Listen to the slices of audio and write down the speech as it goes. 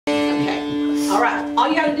Okay. All right. All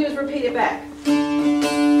you got to do is repeat it back.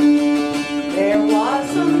 There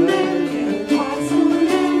was a man. There was a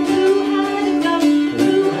man who had a goat.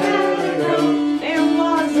 Who had a goat. There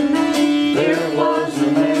was a man. There was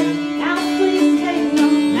a man. Now please take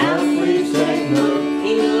note. Now please take note.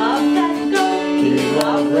 He loved that goat. He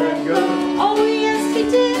loved that goat. Oh yes he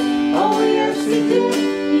did. Oh yes he did.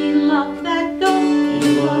 He loved that goat.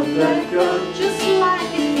 He loved that goat. Just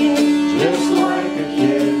like a kid. Just like a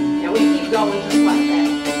kid. Now we keep going just like that.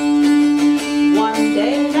 One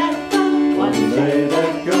day that goat. One day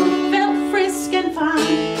that goat Felt frisk and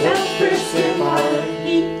fine. felt frisk and fine.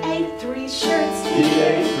 He ate 3 shirts. He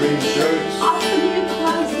ate 3 shirts. Off the new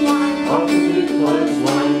clothesline. Off the new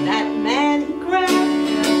clothesline. That man he grabbed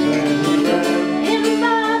Then he ran him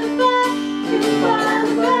by the back. Him by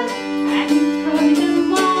the back. And he threw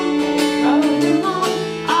him on.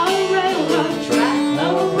 A railroad track. A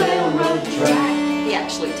railroad track. He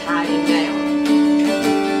actually tied him down.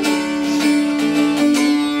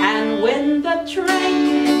 And when the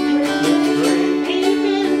train came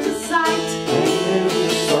into sight,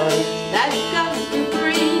 that goat was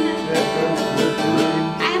green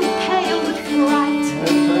and pale with fright.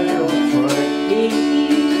 He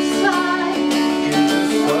heaved a sigh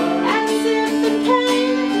as if the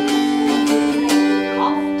pain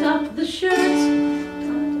coughed up the shirts.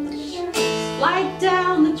 Slide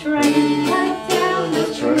down the train, slide down the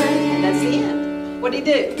train. And that's the end. What'd he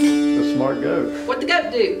do? The smart goat. What'd the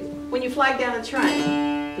goat do when you flag down a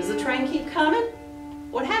train? Does the train keep coming?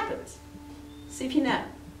 What happens? See if you know.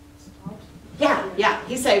 Yeah,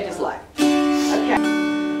 he saved his life. Okay.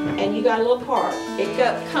 And you got a little part. It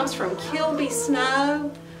comes from Kilby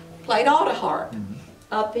Snow, played autoharp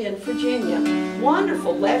up in Virginia.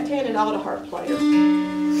 Wonderful left-handed autoharp player.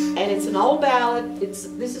 And it's an old ballad. This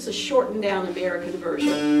is a shortened down American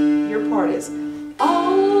version. Your part is,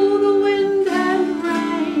 oh, the wind and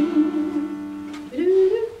rain,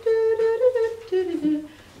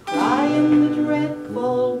 crying the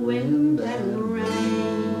dreadful wind and rain.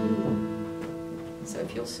 So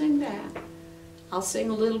if you'll sing that, I'll sing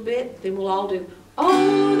a little bit, then we'll all do,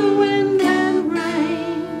 oh, the wind and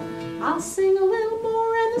rain. I'll sing a little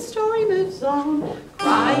more and the story moves on,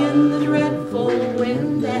 crying the dreadful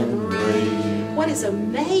wind and rain. What is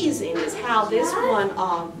amazing is how this one,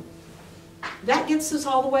 that gets us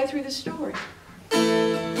all the way through the story.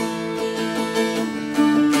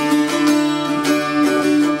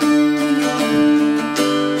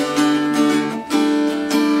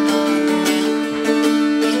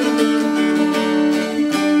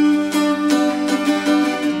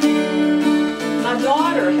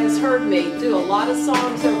 Heard me do a lot of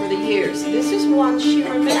songs over the years. This is one she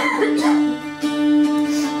remembers,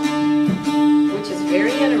 which is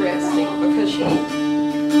very interesting because she, I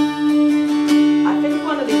think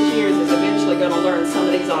one of these years is eventually going to learn some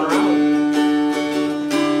of these on her own.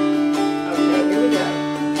 Okay, here we go.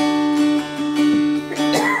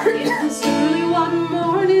 It was early one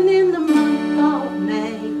morning in the month of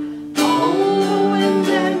May. Oh, the wind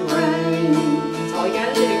and rain. That's all you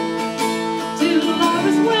got to do. Two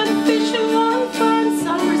lovers went fishing one fine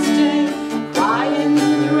summer's day, crying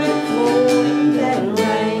the dreadful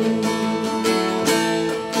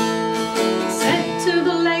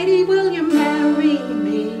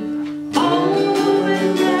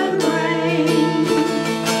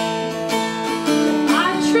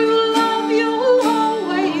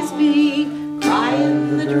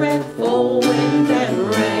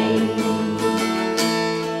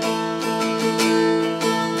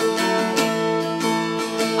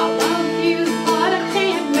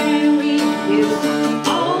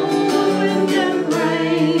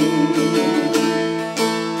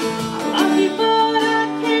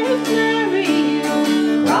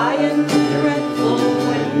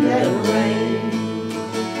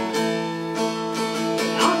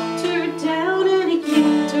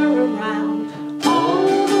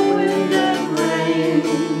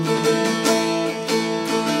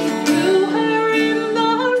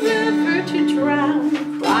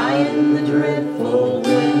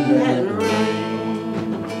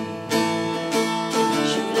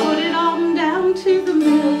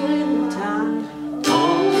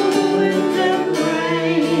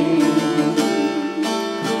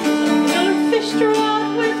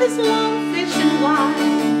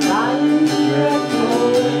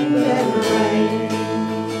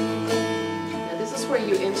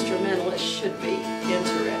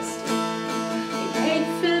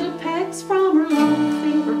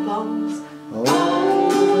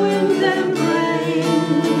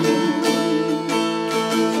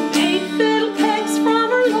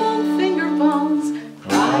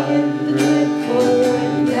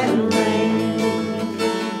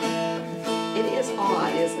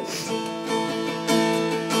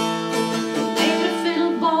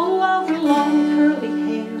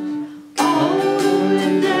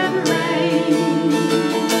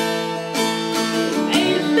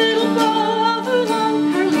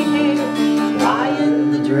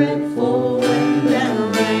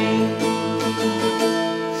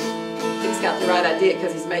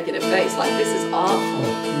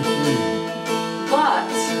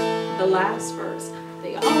the last verse.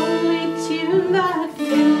 The only tune that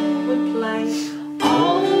fiddle would play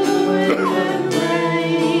all the wind and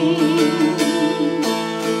rain.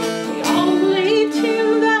 The only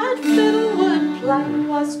tune that fiddle would play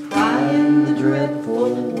was crying the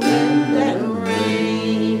dreadful wind and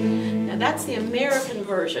rain. Now that's the American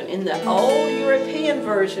version. In the old European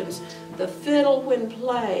versions, the fiddle when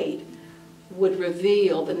played would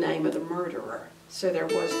reveal the name of the murderer. So there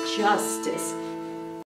was justice